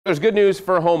There's good news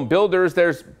for home builders.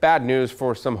 There's bad news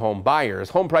for some home buyers.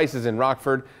 Home prices in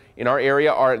Rockford in our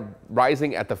area are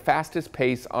rising at the fastest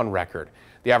pace on record.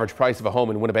 The average price of a home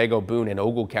in Winnebago, Boone, and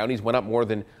Ogle counties went up more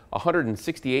than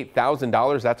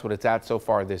 $168,000. That's what it's at so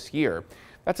far this year.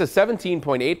 That's a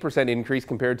 17.8% increase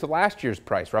compared to last year's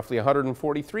price, roughly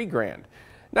 $143 grand.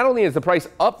 Not only is the price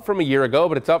up from a year ago,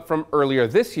 but it's up from earlier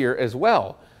this year as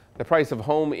well. The price of a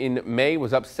home in May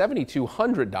was up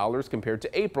 $7,200 compared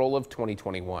to April of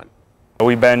 2021.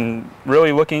 We've been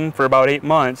really looking for about 8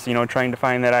 months, trying to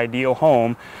find that ideal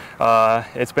home.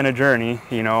 It's been a journey,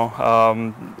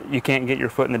 you can't get your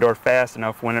foot in the door fast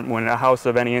enough when a house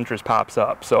of any interest pops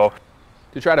up. So,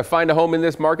 to try to find a home in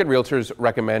this market, realtors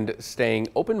recommend staying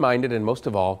open-minded and most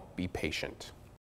of all, be patient.